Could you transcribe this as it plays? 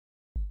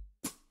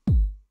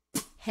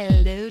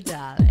Hello,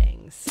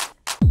 darlings.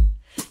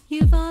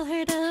 You've all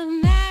heard of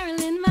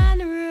Marilyn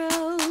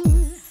Monroe.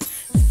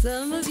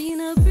 Some of you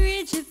know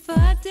Bridget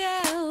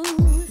Bardot.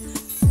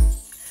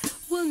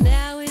 Well,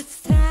 now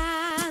it's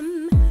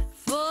time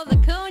for the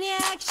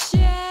Cognac show.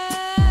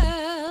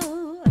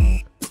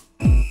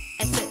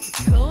 I said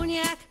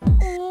cognac,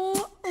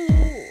 ooh,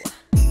 ooh.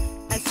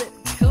 I said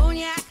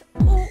cognac,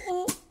 ooh,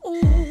 ooh,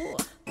 ooh.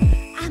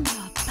 I'm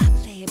your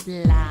bubbly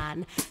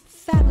blonde,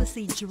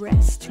 fabulously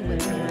dressed to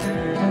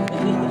impress.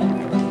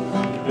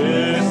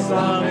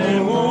 Bésame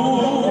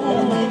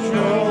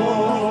mucho,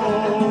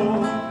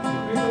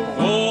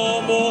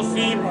 como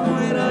si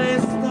fuera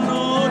esta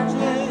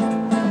noche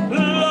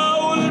la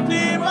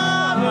última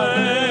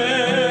vez.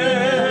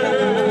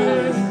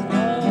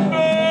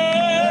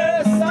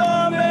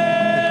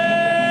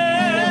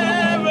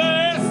 Bésame,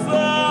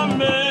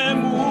 bésame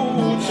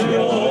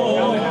mucho,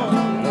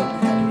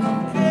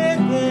 que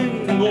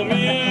tengo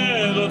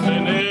miedo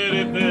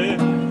tenerte,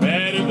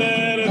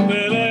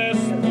 perderte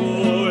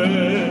después.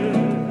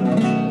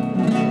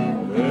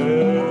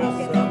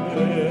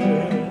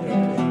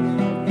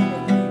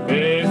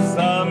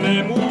 Bésame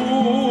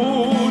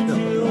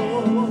mucho,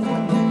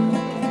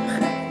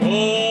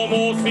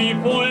 como si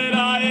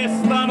fuera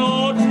esta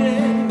noche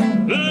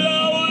la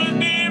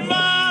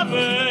última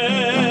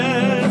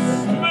vez.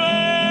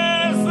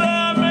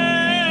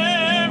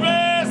 Bésame,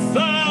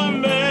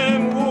 bésame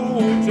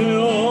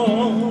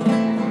mucho,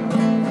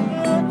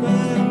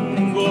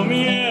 tengo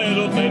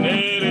miedo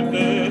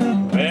tenerte,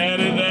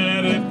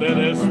 perderte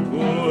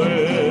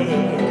después.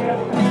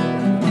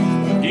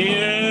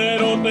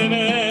 Quiero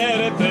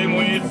tenerte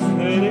muy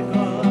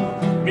cerca,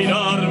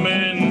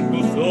 mirarme en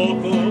tus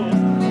ojos,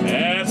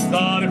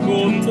 estar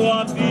junto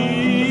a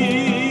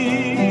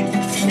ti.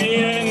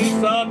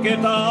 Piensa que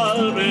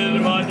tal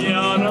vez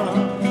mañana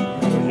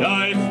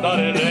ya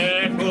estaré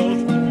lejos,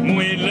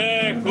 muy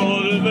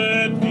lejos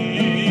de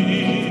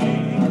ti.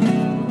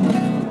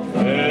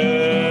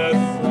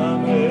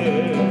 Bésame,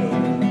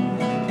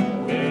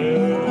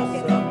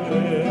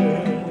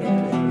 bésame,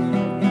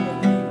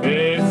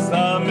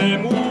 bésame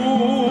mucho.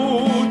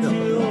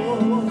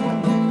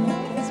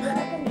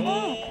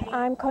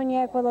 I'm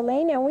Cognac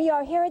Wellerlane, and we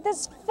are here at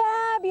this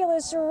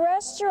fabulous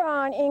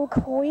restaurant in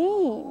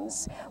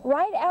Queens,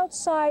 right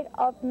outside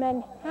of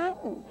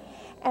Manhattan.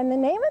 And the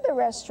name of the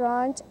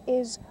restaurant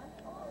is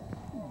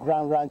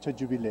GRAN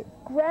JUBILEE.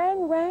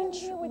 GRAN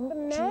with the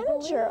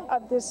manager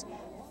of this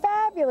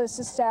fabulous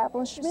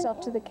establishment. Yourself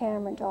to the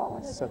camera,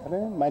 darling.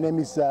 Certainly. My name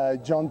is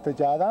John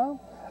Tejada.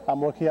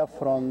 I'm working here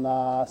from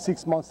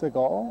 6 months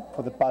ago,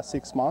 for the past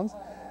 6 months.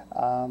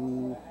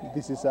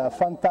 This is a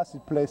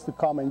fantastic place to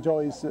come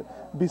enjoy.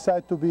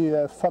 Besides to be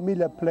a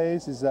familiar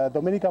place, it's a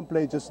Dominican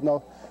place, just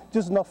not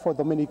for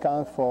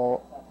Dominicans,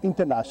 for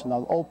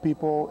international, all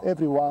people,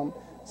 everyone.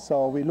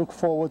 So we look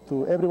forward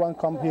to everyone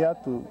come here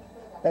to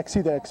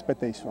exceed their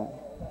expectation.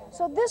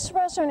 So this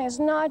restaurant is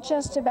not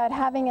just about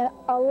having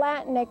a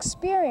Latin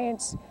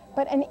experience,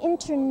 but an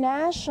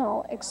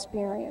international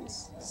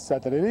experience.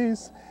 Certainly it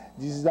is.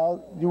 This is how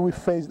you will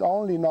face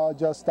only not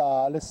just,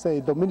 let's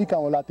say, Dominican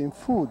or Latin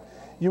food.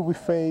 You will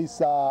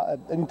face an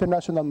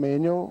international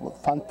menu,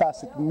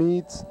 fantastic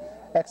meats,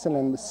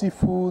 excellent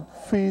seafood,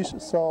 fish.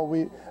 So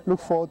we look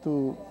forward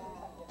to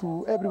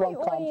everyone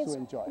comes to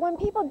enjoy. When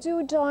people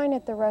do dine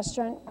at the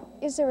restaurant,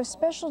 is there a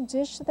special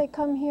dish that they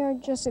come here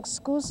just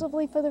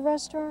exclusively for the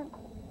restaurant?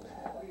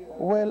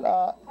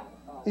 Well,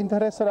 in the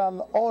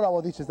restaurant, all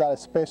our dishes are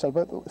special,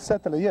 but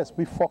certainly, yes,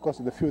 we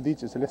focus on a few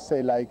dishes. Let's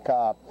say like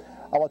our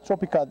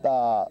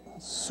tropical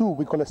soup,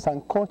 we call it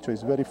sancocho,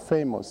 is very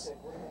famous.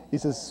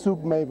 It's a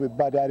soup made with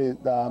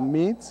varied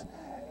meats.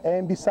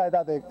 And beside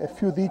that, a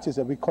few dishes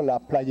that we call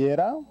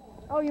playera.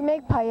 Oh, you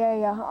make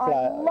paella.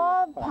 I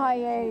love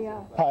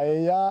paella.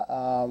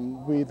 Paella,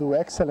 we do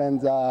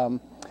excellent.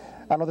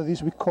 Another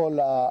dish we call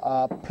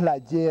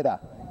playera.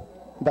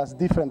 That's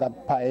different than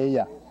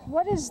paella.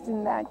 What is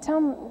in that? Tell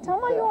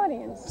my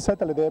audience.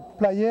 Certainly, the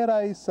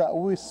playera is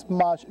we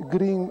smash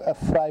green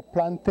fried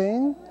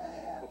plantain.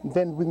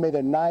 Then we made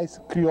a nice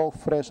Creole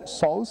fresh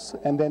sauce,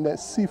 and then the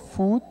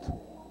seafood,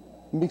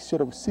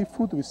 mixture of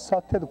seafood, we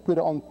sauteed, put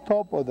it on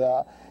top of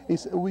the,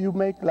 you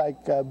make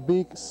like a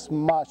big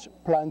smashed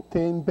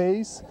plantain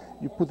base,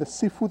 you put the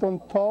seafood on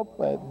top,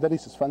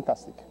 delicious,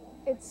 fantastic.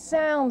 It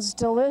sounds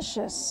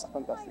delicious.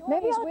 Fantastic.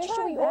 Maybe where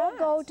should we all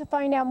go to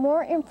find out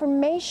more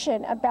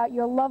information about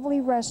your lovely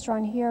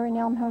restaurant here in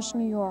Elmhurst,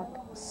 New York?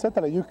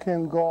 Certainly, you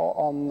can go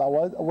on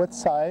our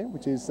website,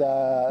 which is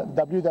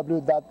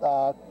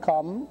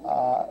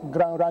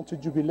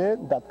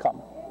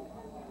www.granranchojubilee.com.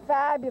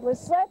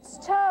 Fabulous. Let's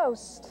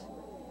toast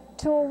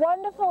to a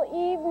wonderful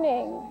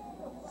evening.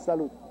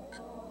 Salud.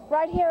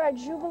 Right here at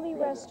Jubilee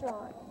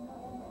Restaurant.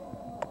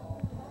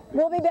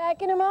 We'll be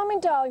back in a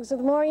moment, darlings,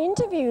 with more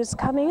interviews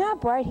coming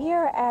up right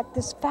here at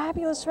this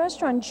fabulous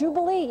restaurant,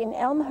 Jubilee in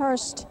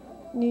Elmhurst,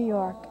 New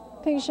York.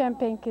 Pink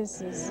champagne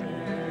kisses.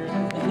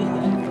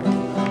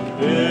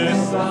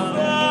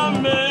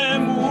 Bésame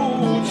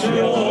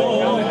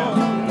mucho,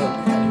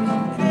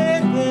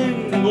 que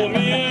tengo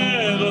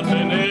miedo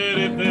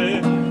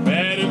tenerte.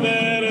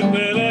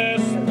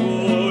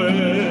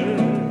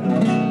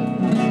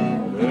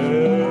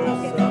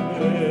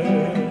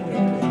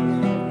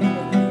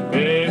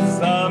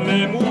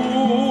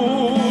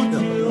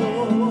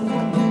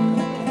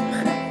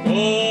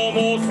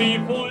 si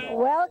fue.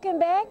 Welcome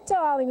back,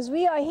 darlings.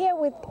 We are here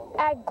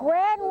at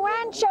Gran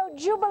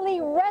Jubilee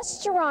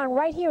Restaurant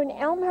right here in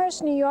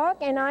Elmhurst, New York,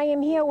 and I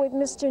am here with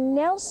Mr.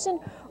 Nelson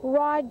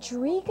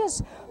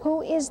Rodriguez,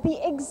 who is the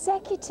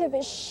executive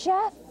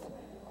chef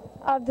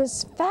of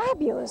this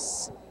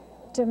fabulous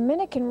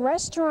Dominican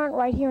restaurant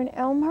right here in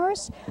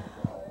Elmhurst.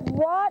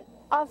 What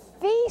a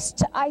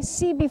feast I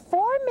see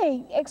before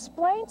me.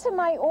 Explain to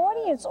my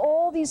audience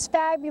all these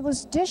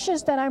fabulous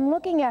dishes that I'm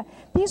looking at.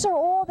 These are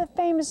all the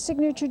famous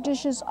signature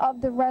dishes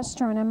of the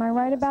restaurant. Am I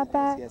right about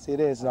that? Yes, it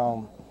is.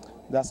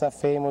 That's a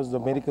famous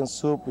Dominican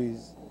soup. It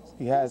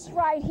has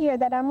right here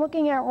that I'm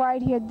looking at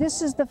right here.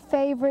 This is the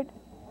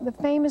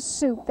famous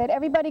soup that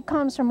everybody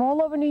comes from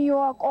all over New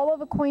York, all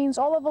over Queens,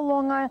 all over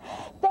Long Island.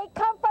 They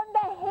come from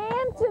the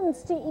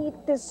Hamptons to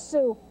eat this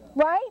soup,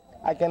 right?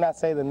 I cannot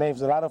say the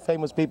names. A lot of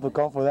famous people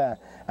come for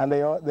that, and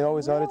they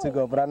always order to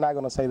go, but I'm not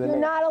going to say the names. You're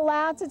not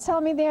allowed to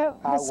tell me the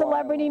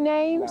celebrity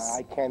names? No,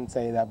 I can't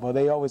say that, but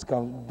they always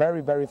come.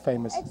 Very, very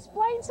famous.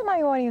 Explain to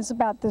my audience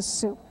about this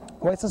soup.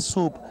 Well, it's a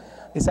soup.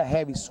 It's a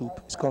heavy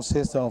soup. It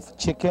consists of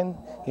chicken,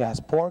 it has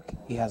pork,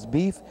 it has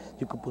beef.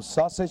 You could put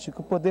sausage, you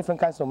could put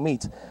different kinds of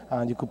meat.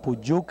 And you could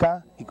put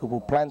yuca, you could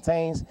put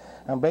plantains,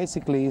 and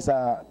basically it's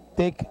a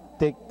thick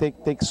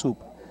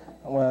soup.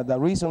 Well, the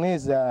reason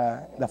is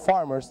the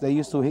farmers, they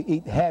used to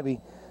eat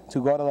heavy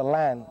to go to the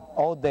land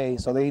all day,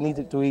 so they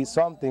needed to eat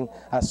something,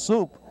 a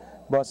soup,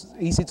 but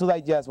easy to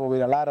digest, but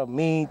with a lot of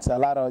meats, a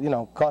lot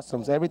of,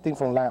 customs, everything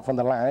from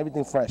the land,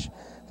 everything fresh.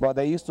 But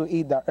they used to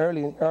eat that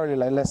early,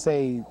 like let's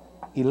say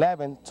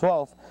 11,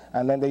 12,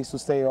 and then they used to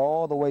stay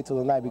all the way to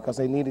the night because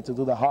they needed to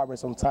do the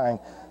harvest on time.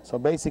 So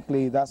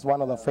basically, that's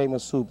one of the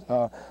famous soups.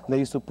 They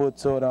used to put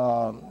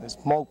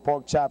smoked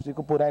pork chops. You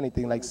could put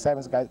anything, like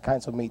 7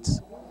 kinds of meats.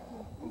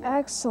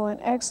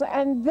 Excellent, excellent.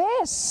 And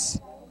this,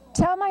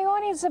 tell my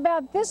audience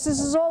about this. This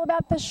is all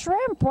about the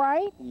shrimp,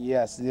 right?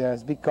 Yes,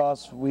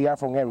 because we are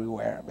from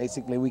everywhere.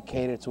 Basically, we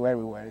cater to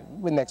everywhere.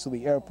 We're next to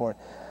the airport,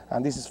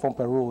 and this is from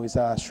Peru. It's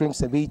a shrimp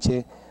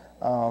ceviche.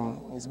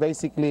 It's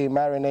basically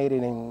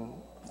marinated in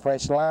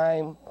fresh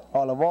lime,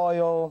 olive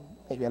oil,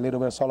 maybe a little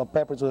bit of salt and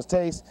pepper to the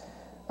taste.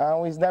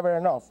 And it's never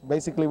enough.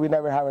 Basically, we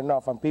never have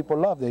enough, and people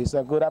love it. It's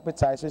a good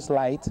appetizer. It's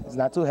light. It's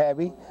not too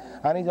heavy,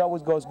 and it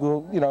always goes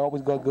good.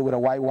 Always goes good with a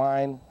white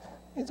wine.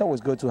 It's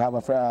always good to have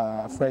a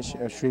fresh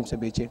shrimp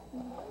ceviche.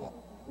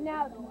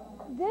 Now,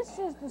 this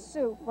is the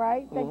soup,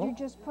 right? That you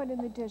just put in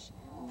the dish.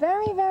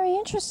 Very, very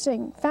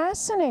interesting,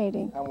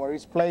 fascinating. And where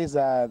it's placed,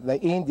 the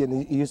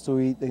Indian used to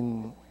eat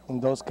in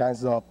those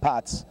kinds of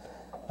pots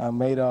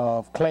made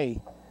of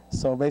clay.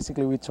 So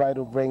basically, we try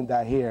to bring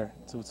that here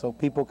so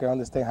people can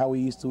understand how we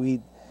used to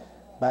eat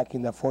back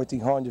in the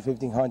 1400,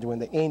 1500 when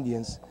the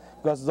Indians,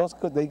 because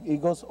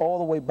it goes all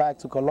the way back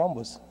to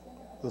Columbus,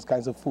 those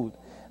kinds of food.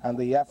 And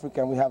the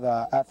African, we have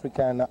the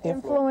African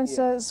influence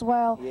as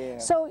well. Yeah.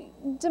 So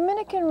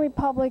Dominican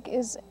Republic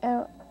is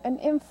an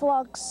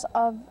influx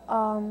of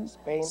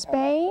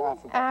Spain,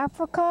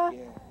 Africa,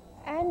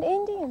 and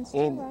Indians too,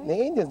 right? The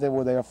Indians, they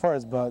were there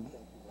first, but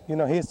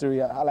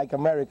history, like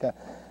America.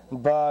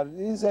 But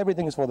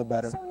everything is for the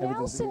better. So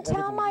Nelson,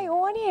 tell my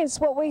audience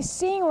what we're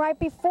seeing right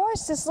before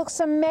us. This looks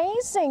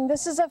amazing.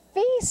 This is a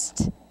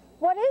feast.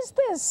 What is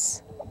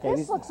this? Okay,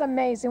 this looks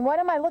amazing. What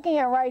am I looking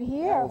at right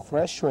here?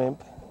 Fresh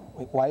shrimp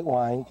with white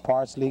wine,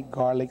 parsley,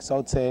 garlic,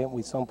 sauté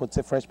with some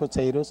fresh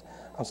potatoes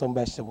and some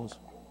vegetables.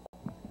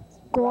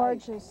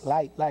 Gorgeous.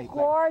 Light.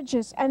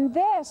 Gorgeous. And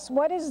this,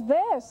 what is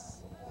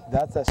this?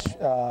 That's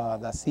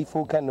the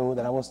seafood canoe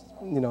that I was,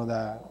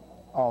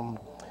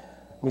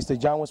 Mr.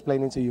 John was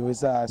explaining to you.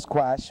 It's a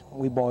squash.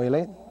 We boil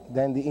it.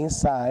 Then the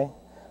inside,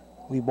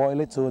 we boil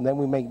it too, and then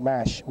we make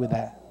mash with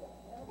that.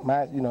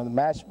 Mash,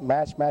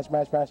 mash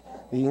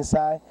the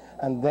inside,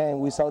 and then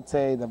we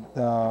saute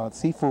the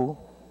seafood.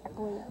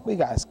 We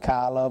got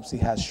scallops, it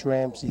has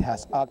shrimps, it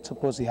has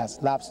octopus, it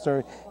has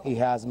lobster, it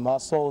has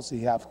mussels,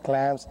 it has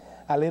clams,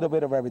 a little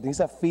bit of everything. It's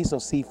a feast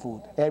of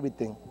seafood,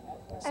 everything.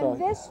 So, and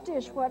this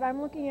dish, what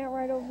I'm looking at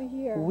right over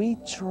here. We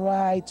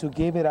try to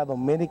give it a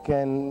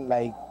Dominican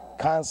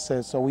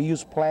concept, so we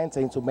use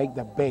plantain to make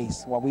the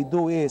base. What we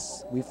do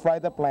is we fry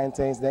the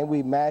plantains, then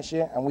we mash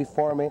it and we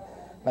form it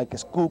like a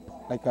scoop,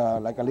 like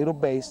a little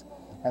base,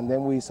 and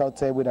then we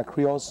saute with a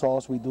Creole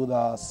sauce. We do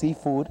the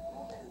seafood,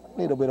 a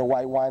little bit of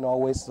white wine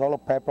always, salt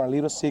and pepper, a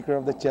little secret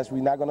of the chef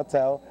we're not gonna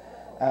tell,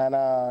 and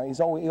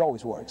it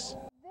always works.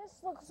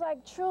 This looks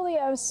like truly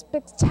a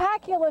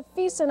spectacular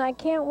feast, and I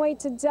can't wait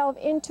to delve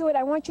into it.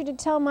 I want you to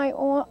tell my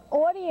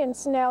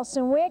audience,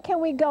 Nelson, where can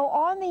we go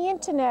on the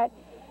internet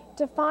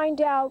to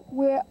find out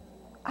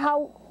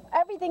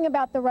everything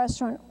about the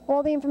restaurant,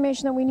 all the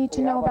information that we need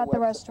to know about the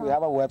restaurant? We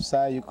have a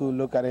website. You could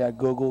look at it at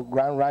Google,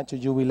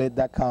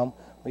 GranRanchoJubilee.com.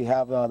 We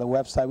have the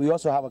website. We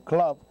also have a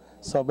club.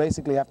 So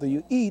basically, after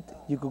you eat,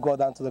 you could go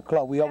down to the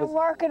club. We always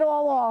work it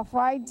all off,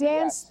 right?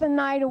 Dance the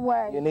night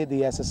away. You need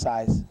the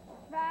exercise.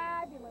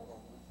 Fabulous.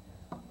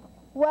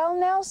 Well,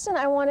 Nelson,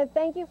 I want to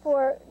thank you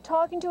for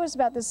talking to us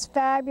about this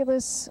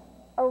fabulous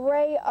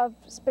array of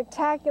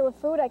spectacular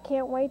food. I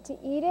can't wait to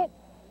eat it.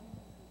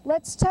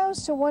 Let's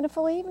toast to a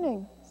wonderful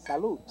evening.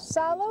 Salud.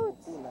 Salud.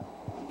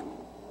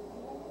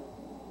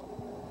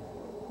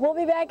 We'll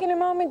be back in a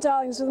moment,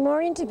 darlings, with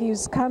more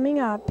interviews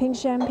coming up. Pink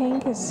champagne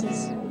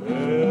kisses.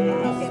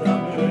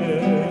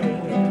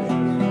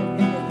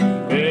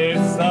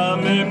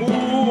 Bésame mucho,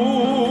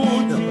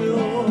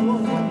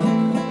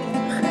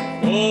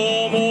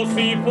 como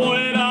si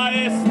fuera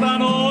esta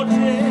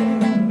noche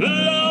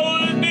la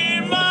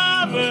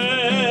última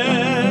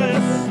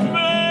vez.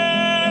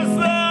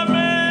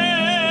 Bésame,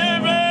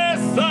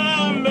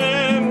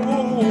 bésame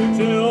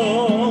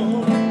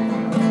mucho.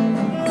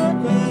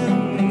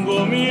 Tengo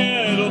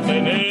miedo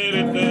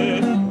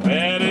tenerte,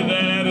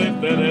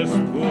 perderte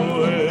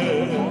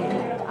después.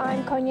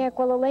 I'm Cognac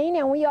Wellerlane,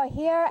 and we are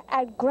here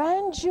at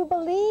GRAN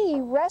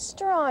JUBILEE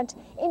restaurant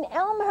in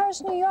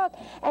Elmhurst, New York.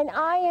 And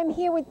I am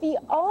here with the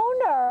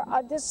owner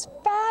of this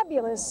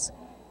fabulous,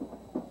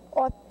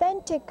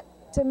 authentic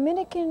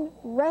Dominican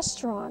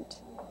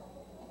restaurant.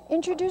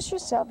 Introduce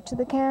yourself to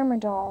the camera,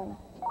 darling.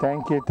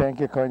 Thank you,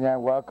 Cognac.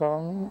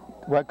 Welcome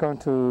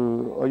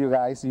to all you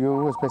guys,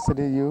 you,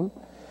 especially you.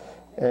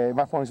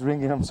 My phone is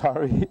ringing, I'm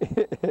sorry.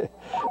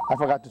 I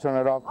forgot to turn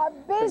it off. A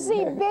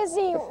busy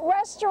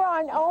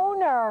restaurant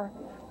owner.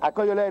 I'll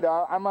call you later.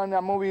 I'm on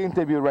a movie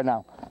interview right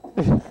now.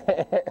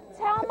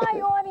 Tell my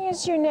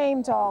audience your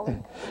name,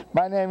 darling.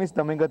 My name is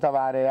Domingo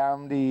Tavares.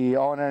 I'm the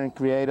owner and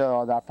creator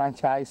of the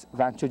franchise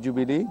GRAN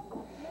JUBILEE.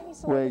 Many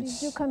celebrities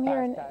do come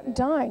here and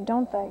dine,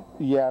 don't they?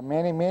 Yeah,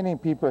 many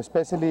people,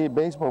 especially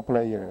baseball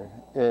players.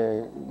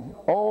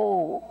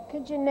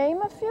 Could you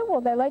name a few?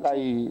 Will they let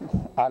you? Like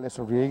Alex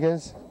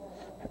Rodriguez.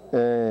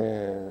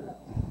 It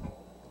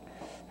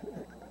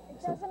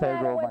doesn't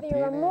matter whether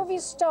you're a movie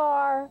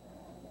star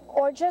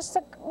or just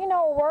a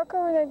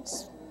worker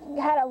that's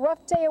had a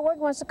rough day at work,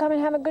 wants to come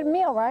and have a good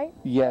meal, right?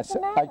 Yes,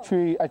 I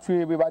treat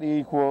everybody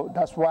equal.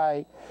 That's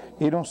why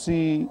you don't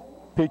see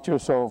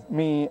pictures of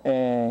me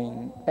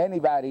and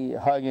anybody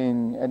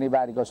hugging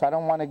anybody, because I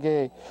don't want to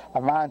get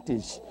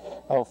advantage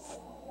of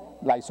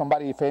like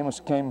somebody famous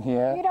came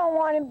here. You don't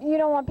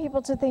want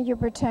people to think you're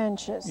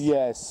pretentious.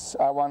 Yes,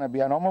 I want to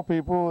be a normal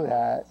people.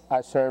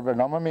 I serve a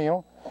normal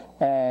meal,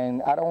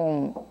 and I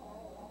don't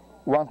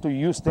want to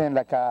use them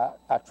like a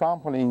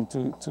trampoline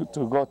to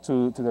go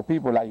to the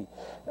people. Like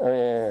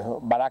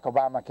Barack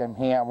Obama came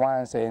here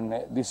once, and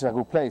this is a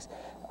good place.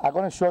 I'm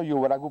going to show you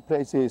what a good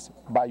place is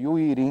by you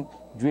eating,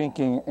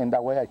 drinking, and the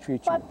way I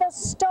treat you. But the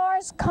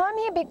stars come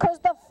here because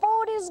the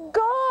food is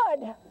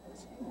good.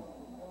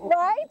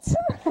 Right?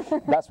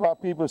 That's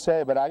what people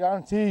say, but I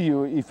guarantee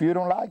you, if you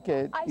don't like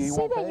it, I you see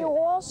won't that pay. you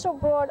also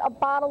brought a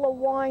bottle of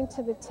wine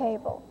to the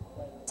table.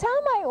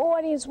 Tell my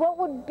audience what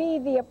would be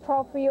the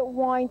appropriate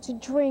wine to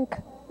drink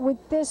with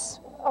this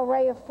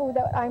array of food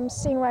that I'm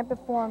seeing right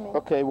before me.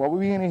 Okay, what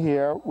we're eating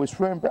here with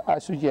shrimp, I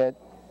suggest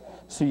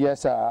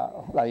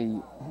like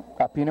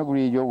a Pinot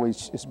Grillo,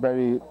 which is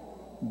very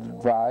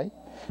dry,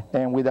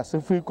 and with a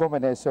seafood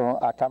combination,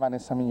 a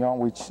Cabernet Sauvignon,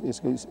 which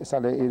is a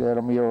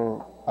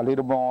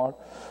little more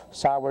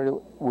sour,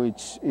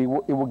 which it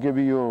will give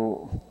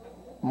you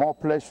more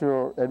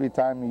pleasure every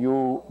time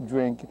you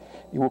drink.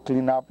 It will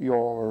clean up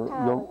your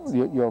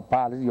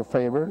palate, your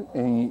flavor,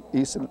 and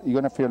you're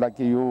gonna feel like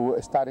you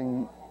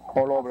starting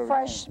all over.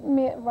 Fresh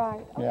meat,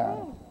 right? Yeah.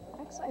 Okay.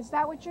 Excellent. Is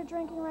that what you're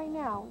drinking right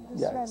now?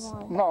 This Yes. red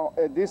wine. No,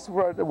 this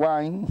red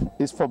wine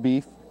is for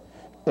beef.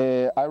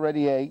 I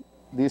already ate.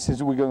 This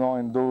is we're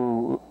going to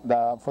do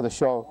for the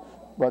show.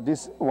 But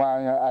this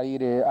wine I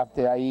eat it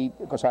after I eat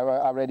because I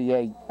already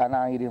ate and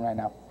I'm eating right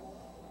now.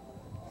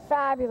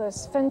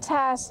 Fabulous,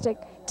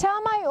 fantastic.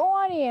 Tell my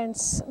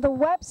audience the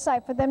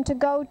website for them to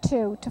go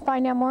to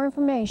find out more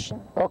information.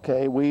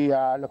 Okay, we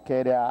are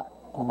located at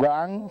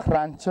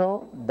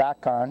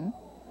granrancho.com,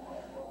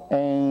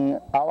 and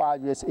our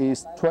address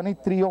is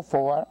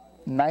 2304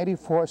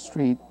 94th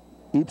Street,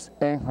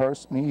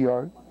 Elmhurst, New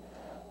York,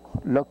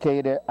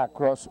 located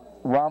across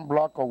 1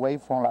 block away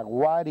from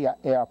LaGuardia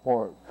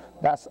Airport.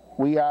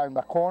 We are in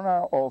the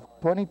corner of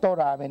 23rd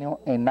Avenue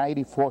and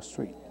 94th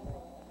Street.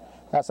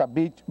 That's a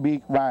big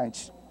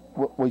ranch,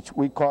 which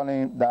we call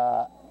it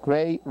the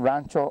Great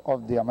Rancho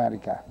of the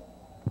America.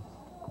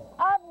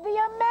 Of the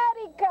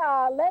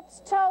America! Let's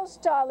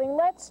toast, darling.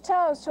 Let's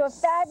toast to a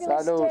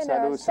fabulous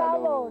dinner.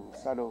 Salud.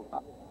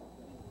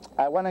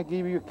 I want to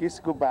give you a kiss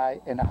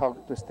goodbye and a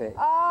hug to stay.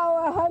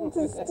 Oh, a hug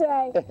to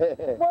stay.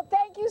 Well,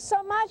 thank you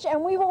so much,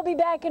 and we will be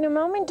back in a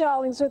moment,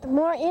 darlings, with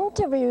more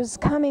interviews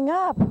coming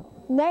up.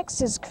 Next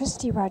is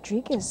Christy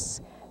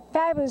Rodriguez,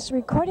 fabulous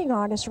recording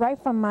artist right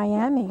from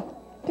Miami.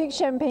 Big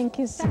champagne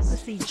kisses.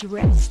 Fancy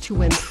dress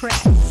to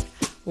impress.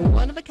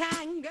 One of a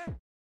kind girl.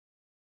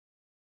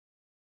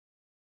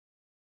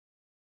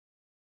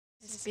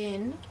 It's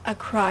been a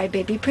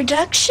Crybaby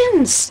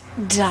Productions,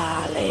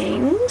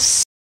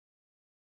 darlings.